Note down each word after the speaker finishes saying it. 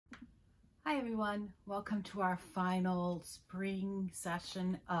Hi everyone, welcome to our final spring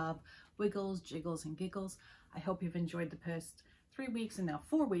session of Wiggles, Jiggles, and Giggles. I hope you've enjoyed the past 3 weeks and now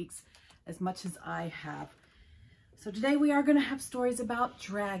 4 weeks as much as I have. So today we are going to have stories about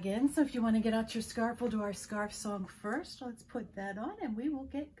dragons. So if you want to get out your scarf, we'll do our scarf song first. Let's put that on and we will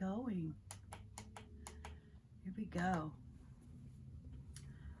get going. Here we go.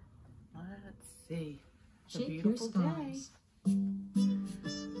 Let's see. It's a beautiful day.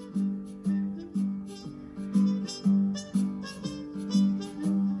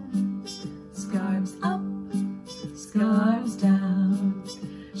 Scarves up, scarves down,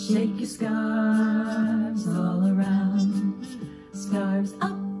 shake your scarves all around. Scarves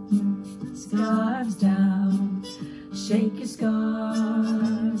up, scarves down, shake your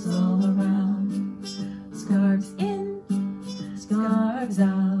scarves all around. Scarves in, scarves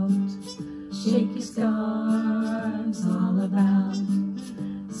out, shake your scarves all about.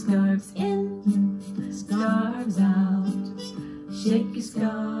 Scarves in, scarves out, shake your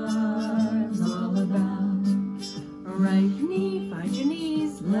scarves all about. Right knee, find your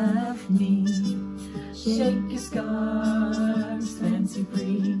knees, left knee, shake your scarves fancy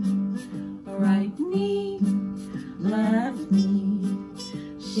free. Right knee, left knee,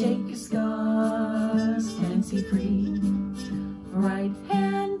 shake your scarves fancy free. Right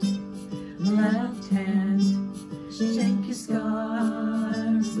hand, left hand, shake your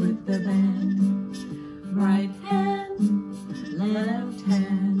scarves with the band. Right hand, left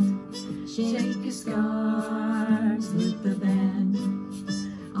hand, shake your scarves with the band.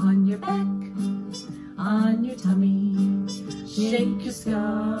 On your back, on your tummy, shake your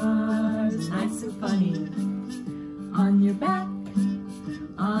scarves nice and funny. On your back,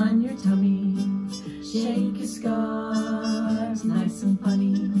 on your tummy, shake your scarves nice and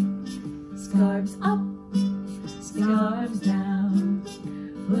funny. Scarves up, scarves down,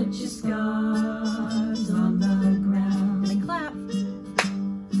 put your scarves on the ground. And clap.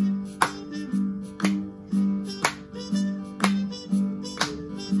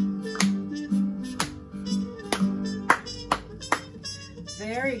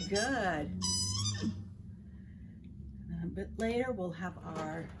 Very good. And a bit later we'll have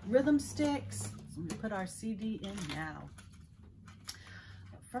our rhythm sticks. So we put our CD in now.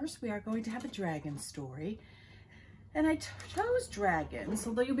 First, we are going to have a dragon story. And I chose dragons,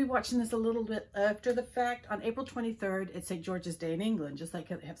 although you'll be watching this a little bit after the fact. On April 23rd, it's St. George's Day in England, just like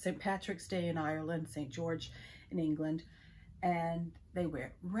they have St. Patrick's Day in Ireland, St. George in England. And they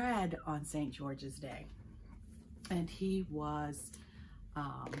wear red on St. George's Day. And he was,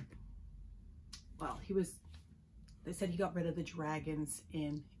 they said he got rid of the dragons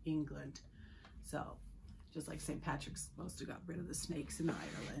in England. So, just like St. Patrick's supposed to got rid of the snakes in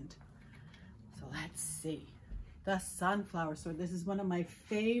Ireland. So let's see. The Sunflower Sword. This is one of my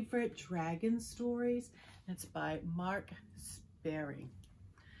favorite dragon stories. It's by Mark Sperry.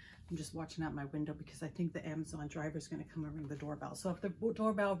 I'm just watching out my window because I think the Amazon driver is going to come and ring the doorbell. So if the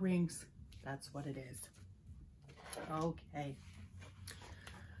doorbell rings, that's what it is. Okay.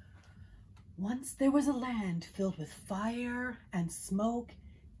 Once there was a land filled with fire and smoke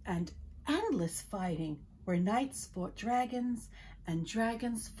and endless fighting, where knights fought dragons and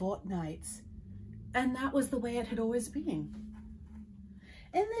dragons fought knights. And that was the way it had always been.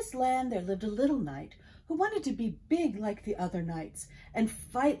 In this land there lived a little knight who wanted to be big like the other knights and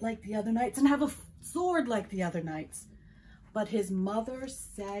fight like the other knights and have a sword like the other knights. But his mother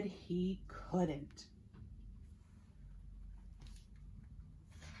said he couldn't.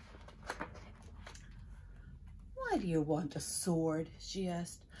 "Why do you want a sword?" she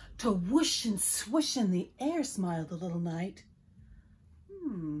asked. "To whoosh and swoosh in the air," smiled the little knight.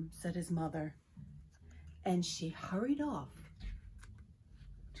 Said his mother. And she hurried off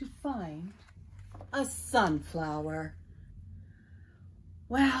to find a sunflower.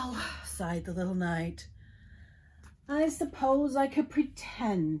 "Well," sighed the little knight, "I suppose I could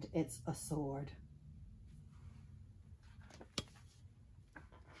pretend it's a sword."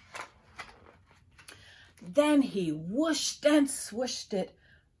 Then he whooshed and swooshed it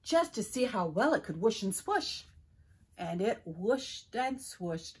just to see how well it could whoosh and swoosh. And it whooshed and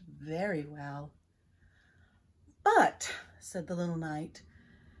swooshed very well. "But," said the little knight,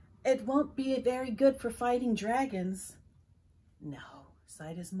 "it won't be very good for fighting dragons." "No,"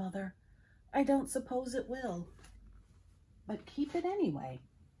 sighed his mother, "I don't suppose it will. But keep it anyway."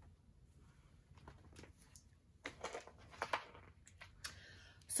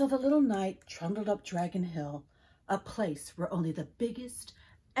 So the little knight trundled up Dragon Hill, a place where only the biggest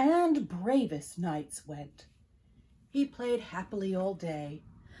and bravest knights went. He played happily all day.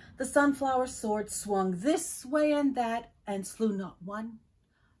 The sunflower sword swung this way and that, and slew not one,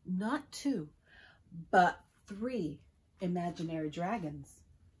 not 2, but 3 imaginary dragons.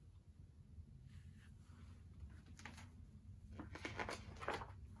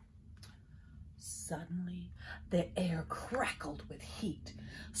 Suddenly, the air crackled with heat.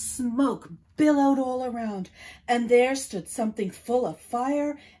 Smoke billowed all around, and there stood something full of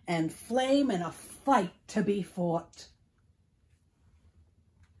fire and flame and a fight to be fought.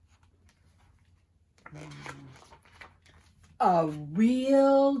 A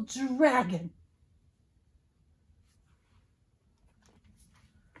real dragon.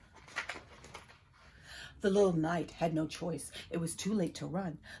 The little knight had no choice. It was too late to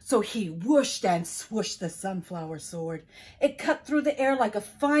run. So he whooshed and swooshed the sunflower sword. It cut through the air like a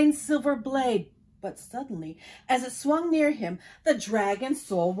fine silver blade. But suddenly, as it swung near him, the dragon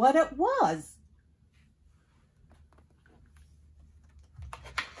saw what it was.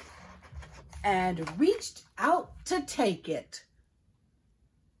 And reached out to take it.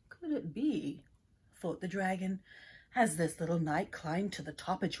 Could it be, thought the dragon, has this little knight climbed to the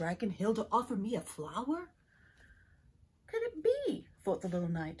top of Dragon Hill to offer me a flower? Could it be, thought the little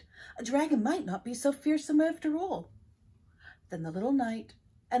knight, a dragon might not be so fearsome after all? Then the little knight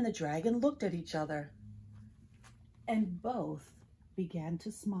and the dragon looked at each other, and both began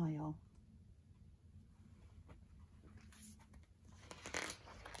to smile.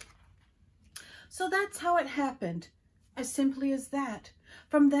 So that's how it happened, as simply as that.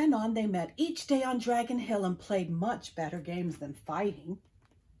 From then on, they met each day on Dragon Hill and played much better games than fighting.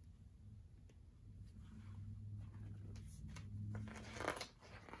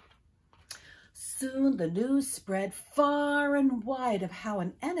 Soon the news spread far and wide of how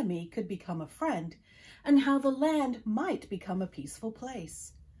an enemy could become a friend and how the land might become a peaceful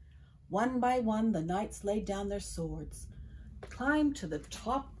place. One by one, the knights laid down their swords, climbed to the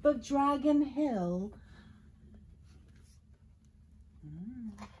top of Dragon Hill,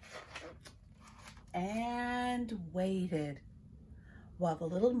 and waited while the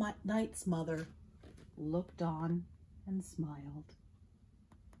little knight's mother looked on and smiled.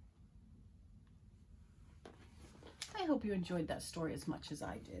 I hope you enjoyed that story as much as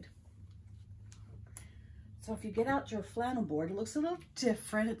I did. So if you get out your flannel board, it looks a little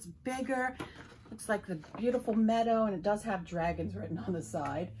different. It's bigger. Looks like the beautiful meadow, and it does have dragons written on the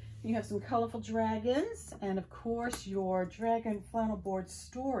side. You have some colorful dragons, and of course your dragon flannel board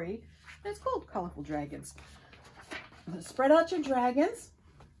story. It's called Colorful Dragons. Spread out your dragons,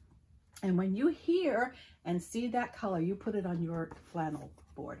 and when you hear and see that color, you put it on your flannel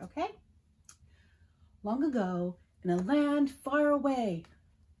board, okay? Long ago, in a land far away,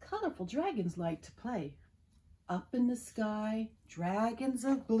 colorful dragons liked to play. Up in the sky, dragons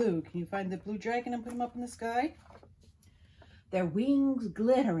of blue. Can you find the blue dragon and put them up in the sky? Their wings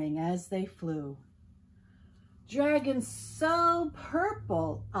glittering as they flew. Dragons so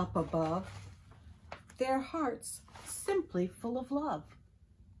purple up above, their hearts simply full of love.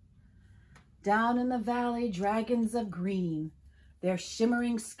 Down in the valley, dragons of green, their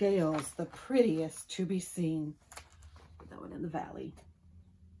shimmering scales the prettiest to be seen. Put that one in the valley.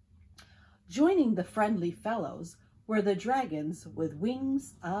 Joining the friendly fellows were the dragons with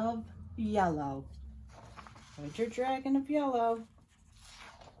wings of yellow. There's your dragon of yellow.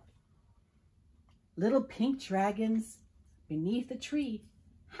 Little pink dragons beneath a tree,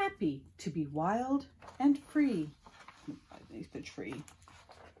 happy to be wild and free. Beneath the tree.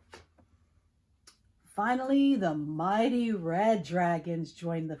 Finally, the mighty red dragons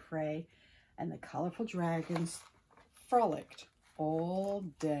joined the fray, and the colorful dragons frolicked all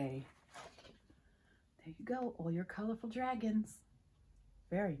day. There you go, all your colorful dragons.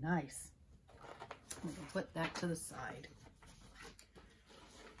 Very nice. I'm going to put that to the side.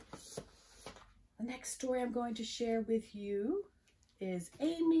 The next story I'm going to share with you is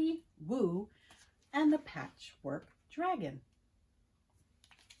Amy Woo and the Patchwork Dragon.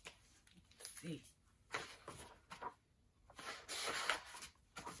 Let's see.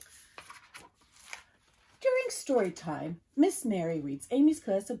 During story time, Miss Mary reads Amy's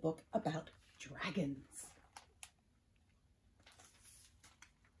class a book about dragons.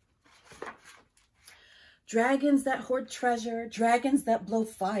 Dragons that hoard treasure, dragons that blow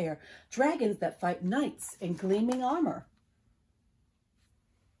fire, dragons that fight knights in gleaming armor.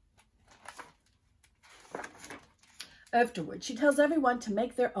 Afterward, she tells everyone to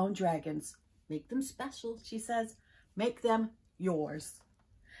make their own dragons. Make them special, she says. Make them yours.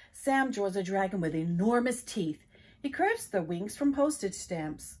 Sam draws a dragon with enormous teeth. He crafts the wings from postage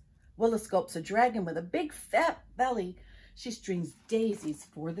stamps. Willa sculpts a dragon with a big fat belly. She strings daisies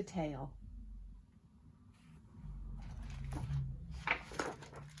for the tail.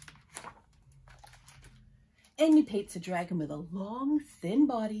 Amy paints a dragon with a long, thin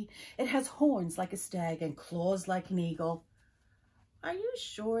body. It has horns like a stag and claws like an eagle. Are you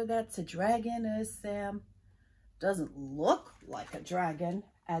sure that's a dragon? Asks Sam. Doesn't look like a dragon,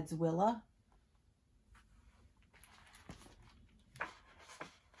 adds Willa.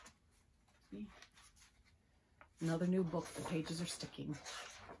 See? Another new book. The pages are sticking.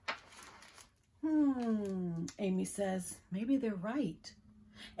 Amy says, maybe they're right.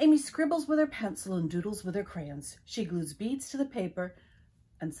 Amy scribbles with her pencil and doodles with her crayons. She glues beads to the paper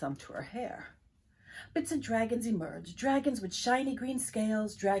and some to her hair. Bits of dragons emerge, dragons with shiny green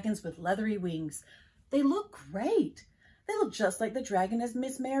scales, dragons with leathery wings. They look great. They look just like the dragon in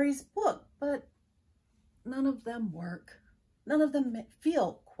Miss Mary's book, but none of them work. None of them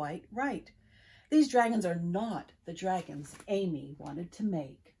feel quite right. These dragons are not the dragons Amy wanted to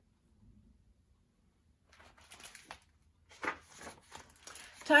make.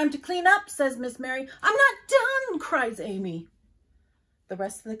 Time to clean up, says Miss Mary. I'm not done, cries Amy. The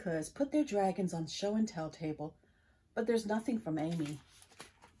rest of the class put their dragons on show and tell table, but there's nothing from Amy.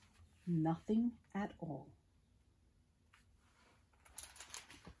 Nothing at all.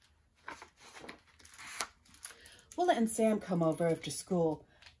 Willa and Sam come over after school,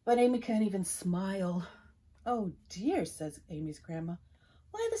 but Amy can't even smile. Oh dear, says Amy's grandma.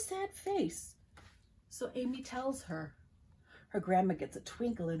 Why the sad face? So Amy tells her. Her grandma gets a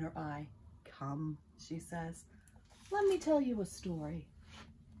twinkle in her eye. Come, she says, let me tell you a story.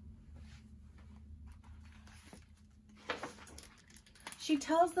 She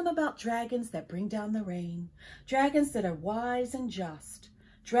tells them about dragons that bring down the rain, dragons that are wise and just,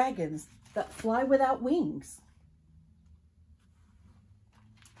 dragons that fly without wings.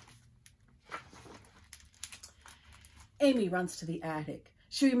 Amy runs to the attic.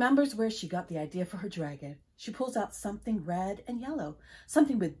 She remembers where she got the idea for her dragon. She pulls out something red and yellow,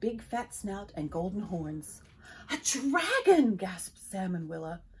 something with big fat snout and golden horns. A dragon, gasps Sam and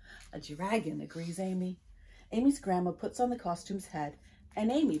Willa. A dragon, agrees Amy. Amy's grandma puts on the costume's head, and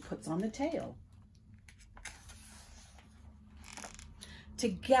Amy puts on the tail.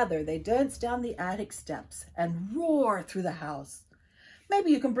 Together, they dance down the attic steps and roar through the house. Maybe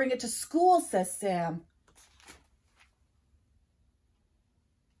you can bring it to school, says Sam.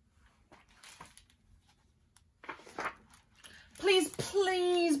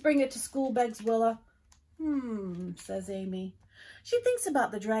 Please bring it to school, begs Willa. Says Amy. She thinks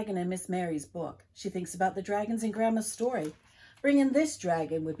about the dragon in Miss Mary's book. She thinks about the dragons in Grandma's story. Bringing this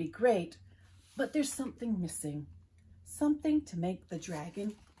dragon would be great, but there's something missing. Something to make the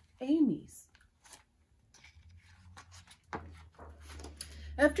dragon Amy's.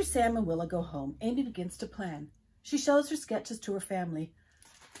 After Sam and Willa go home, Amy begins to plan. She shows her sketches to her family.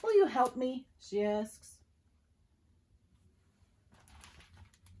 Will you help me? She asks.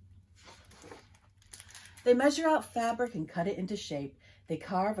 They measure out fabric and cut it into shape. They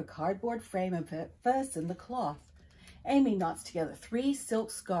carve a cardboard frame and fasten the cloth. Amy knots together 3 silk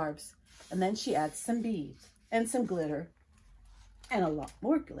scarves, and then she adds some beads and some glitter and a lot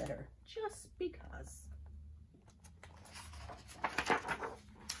more glitter, just because.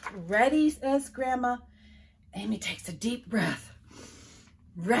 Ready, says Grandma. Amy takes a deep breath.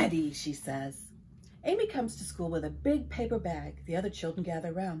 Ready, she says. Amy comes to school with a big paper bag. The other children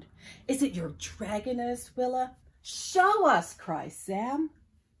gather around. Is it your dragon, asks Willa. Show us, cries Sam.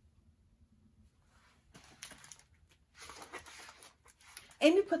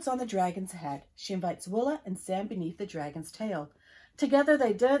 Amy puts on the dragon's head. She invites Willa and Sam beneath the dragon's tail. Together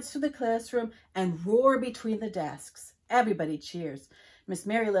they dance through the classroom and roar between the desks. Everybody cheers. Miss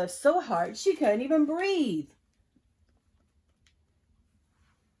Mary laughs so hard she can't even breathe.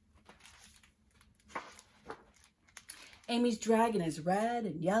 Amy's dragon is red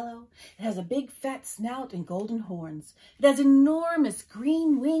and yellow. It has a big fat snout and golden horns. It has enormous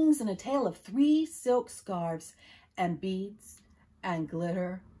green wings and a tail of 3 silk scarves and beads and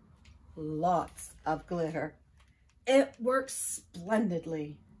glitter. Lots of glitter. It works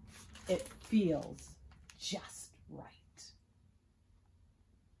splendidly. It feels just right.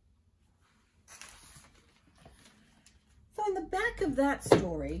 So in the back of that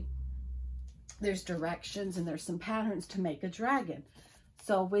story, there's directions and there's some patterns to make a dragon.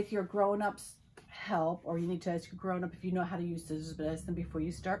 So with your grown-ups help, or you need to ask your grown-up if you know how to use scissors, but ask them before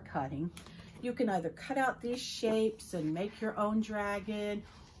you start cutting. You can either cut out these shapes and make your own dragon,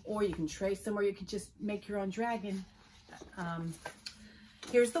 or you can trace them, or you can just make your own dragon.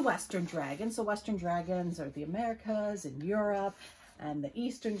 Here's the Western dragon. So Western dragons are the Americas and Europe, and the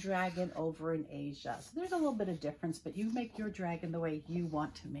Eastern dragon over in Asia. So there's a little bit of difference, but you make your dragon the way you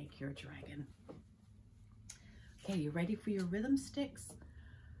want to make your dragon. Okay, you ready for your rhythm sticks?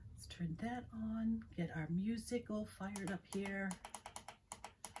 Let's turn that on, get our music all fired up here,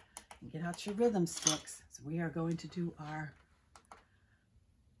 and get out your rhythm sticks. So we are going to do our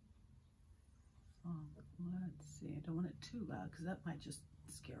song. Let's see, I don't want it too loud because that might just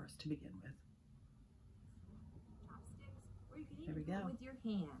scare us to begin with. There we go. With your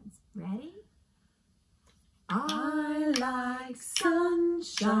hands. Ready? I like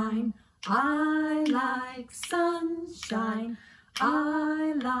sunshine. I like sunshine.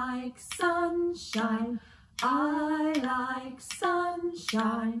 I like sunshine. I like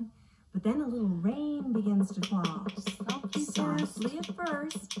sunshine. But then a little rain begins to fall. Softly at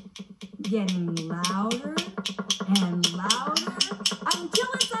first, getting louder and louder until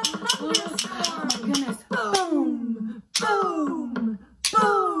it's a thunderstorm. Oh my goodness. Boom, boom,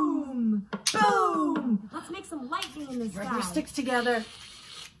 boom, boom. Let's make some lightning in the sky. Rub your sticks together.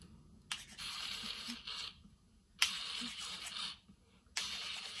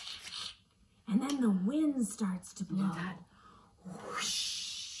 And then the wind starts to blow. That.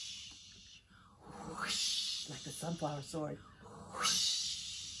 Whoosh, whoosh, like the sunflower sword.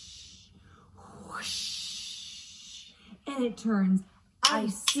 Whoosh, whoosh. And it turns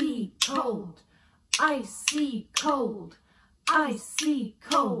icy cold, icy cold, icy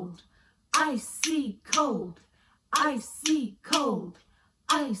cold, icy cold, icy cold,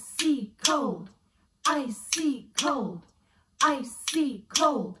 icy cold, icy cold, icy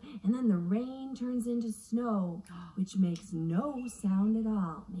cold. And then the rain turns into snow, which makes no sound at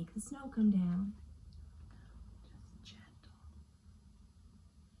all. Make the snow come down. Just gentle.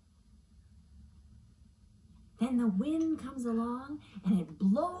 Then the wind comes along and it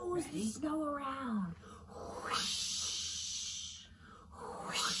blows the snow around. Whoosh,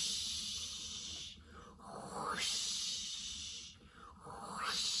 whoosh, whoosh,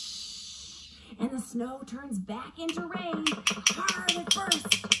 whoosh. And the snow turns back into rain, hard at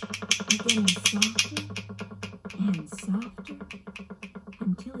first, but getting softer and softer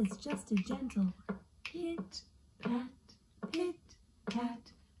until it's just a gentle pit, pat, pit,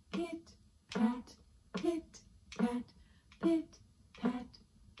 pat, pit, pat, pit, pat, pit, pat,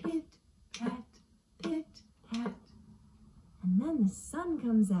 pit, pat, pit, pat. And then the sun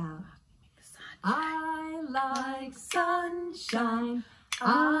comes out. I like sunshine.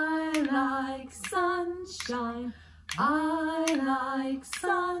 I like sunshine. I like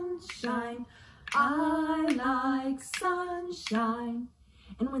sunshine. I like sunshine.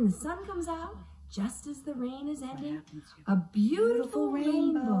 And when the sun comes out, just as the rain is ending, a beautiful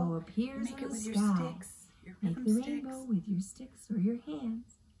rainbow appears in the sky. Make the rainbow with your sticks or your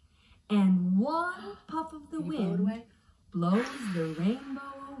hands. And one puff of the wind blows the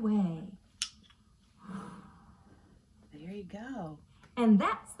rainbow away. There you go. And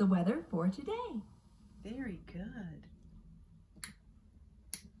that's the weather for today. Very good.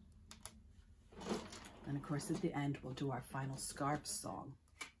 And of course at the end we'll do our final scarf song.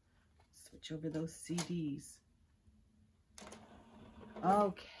 Switch over those CDs.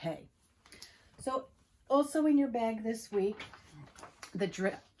 Okay. So also in your bag this week, the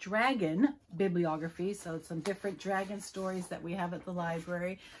dragon bibliography. So some different dragon stories that we have at the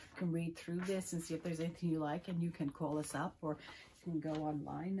library. You can read through this and see if there's anything you like, and you can call us up or you can go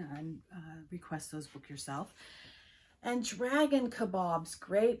online and request those books yourself. And dragon kebabs,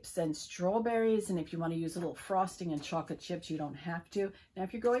 grapes and strawberries. And if you want to use a little frosting and chocolate chips, you don't have to. Now,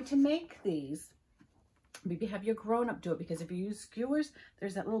 if you're going to make these, maybe have your grown-up do it, because if you use skewers,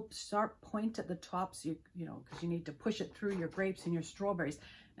 there's that little sharp point at the top, so you know, because you need to push it through your grapes and your strawberries.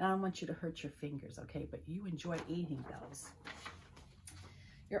 And I don't want you to hurt your fingers, okay? But you enjoy eating those.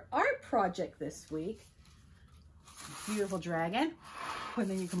 Your art project this week, beautiful dragon, and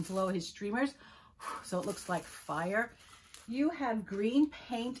then you can blow his streamers so it looks like fire. You have green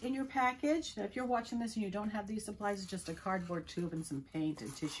paint in your package. Now, if you're watching this and you don't have these supplies, it's just a cardboard tube and some paint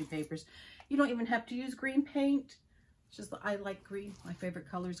and tissue papers. You don't even have to use green paint. It's just, I like green. My favorite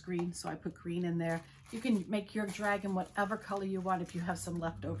color is green, so I put green in there. You can make your dragon whatever color you want if you have some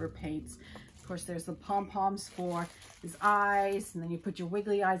leftover paints. Of course, there's the pom-poms for his eyes, and then you put your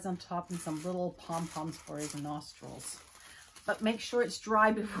wiggly eyes on top and some little pom-poms for his nostrils. But make sure it's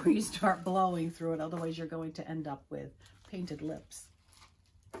dry before you start blowing through it, otherwise you're going to end up with painted lips.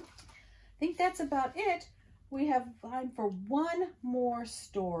 I think that's about it. We have time for one more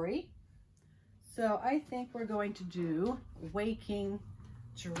story. So I think we're going to do Waking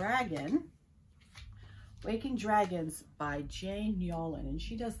Dragon. Waking Dragons by Jane Yolen, and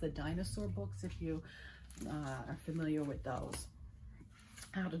she does the dinosaur books if you are familiar with those.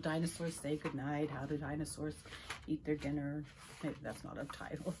 How do dinosaurs say goodnight? How do dinosaurs eat their dinner? Maybe that's not a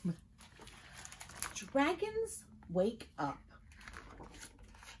title. Dragons wake up.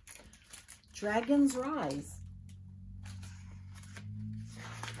 Dragons rise.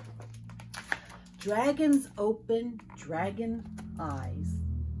 Dragons open, dragon eyes.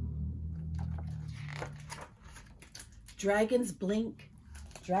 Dragons blink,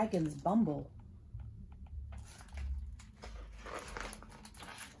 dragons bumble.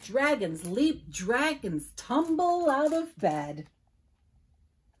 Dragons leap, dragons tumble out of bed.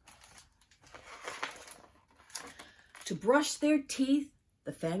 To brush their teeth,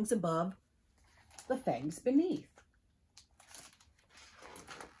 the fangs above, the fangs beneath.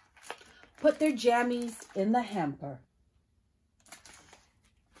 Put their jammies in the hamper.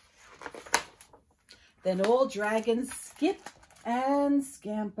 Then all dragons skip and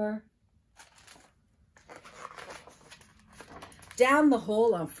scamper down the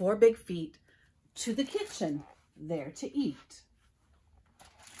hole on 4 big feet to the kitchen, there to eat.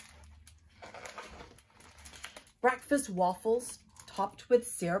 Breakfast waffles topped with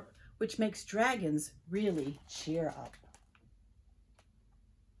syrup, which makes dragons really cheer up.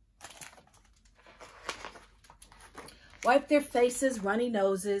 Wipe their faces, runny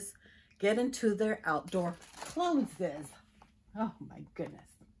noses, get into their outdoor clothes. Oh my goodness.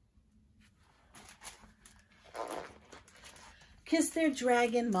 Kiss their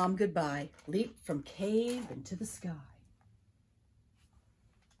dragon mom goodbye, leap from cave into the sky.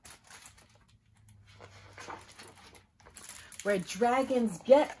 Where dragons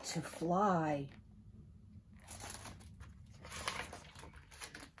get to fly.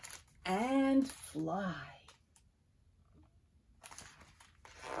 And fly.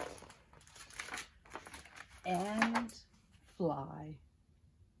 And fly.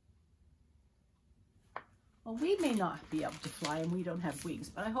 Well, we may not be able to fly and we don't have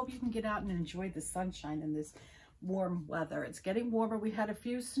wings, but I hope you can get out and enjoy the sunshine in this warm weather. It's getting warmer. We had a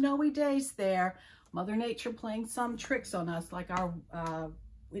few snowy days there. Mother Nature playing some tricks on us, like our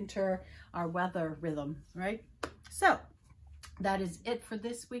weather rhythm, right? So that is it for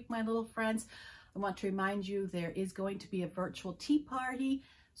this week, my little friends. I want to remind you there is going to be a virtual tea party.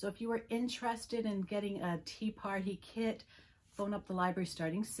 So if you are interested in getting a tea party kit, phone up the library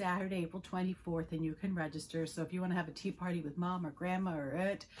starting Saturday, April 24th, and you can register. So if you want to have a tea party with mom or grandma or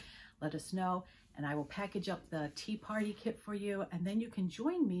it, let us know. And I will package up the tea party kit for you. And then you can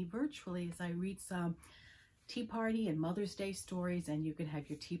join me virtually as I read some tea party and Mother's Day stories. And you can have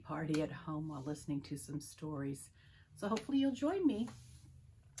your tea party at home while listening to some stories. So hopefully you'll join me.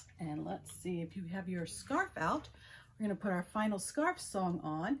 And let's see, if you have your scarf out, we're going to put our final scarf song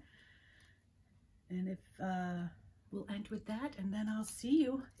on. And if we'll end with that. And then I'll see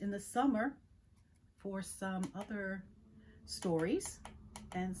you in the summer for some other stories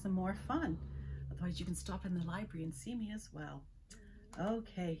and some more fun. Otherwise, you can stop in the library and see me as well.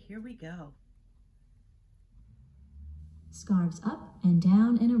 Okay, here we go. Scarves up and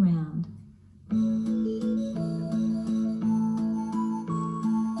down and around.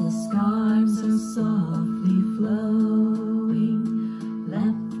 The scarves are softly flowing,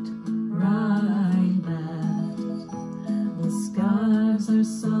 left, right, left. The scarves are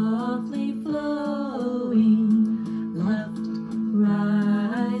softly flowing, left,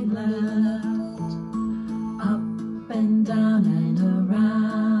 right, left. And down and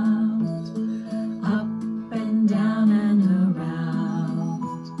around, up and down and around,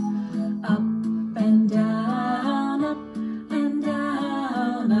 up and down, up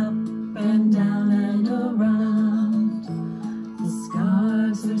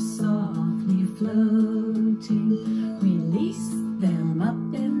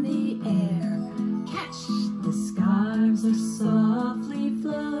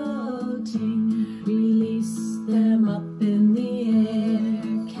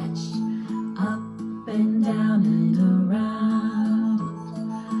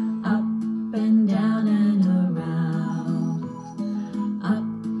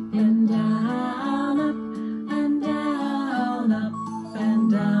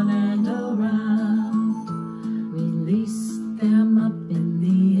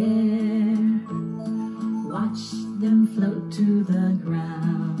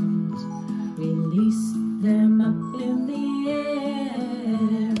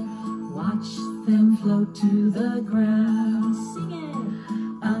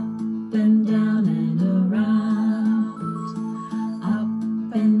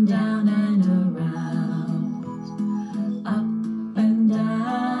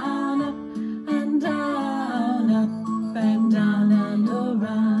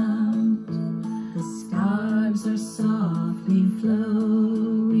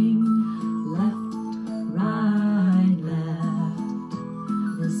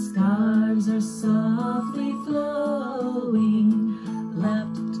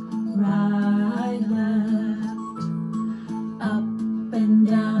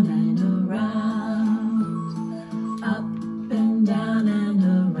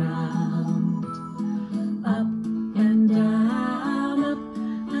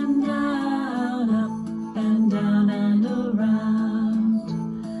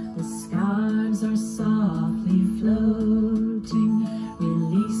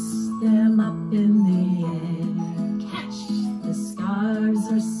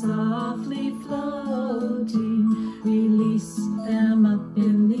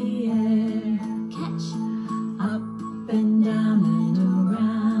in the air. Catch. Up and down and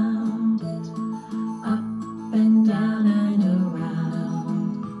around it. Up and down and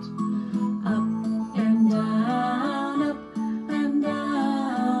around it. Up and down, up and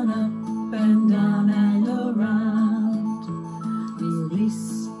down, up and down and around.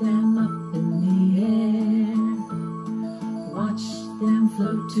 Release them up in the air. Watch them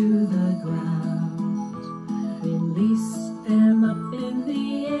float to the ground. Release them up in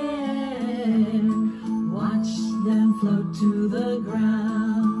the air. Watch them float to the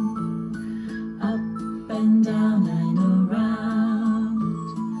ground. Up and down and around.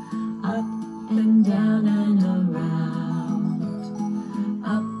 Up and down and around.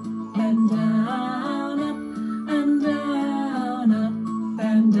 Up and down, up and down, up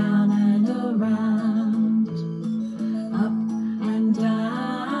and down and around. Up and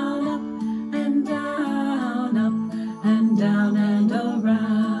down, up and down, up and down and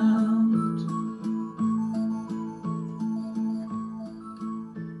around.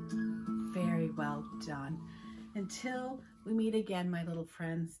 Very well done. Until we meet again, my little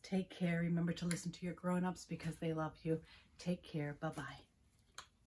friends, take care. Remember to listen to your grown-ups because they love you. Take care. Bye-bye.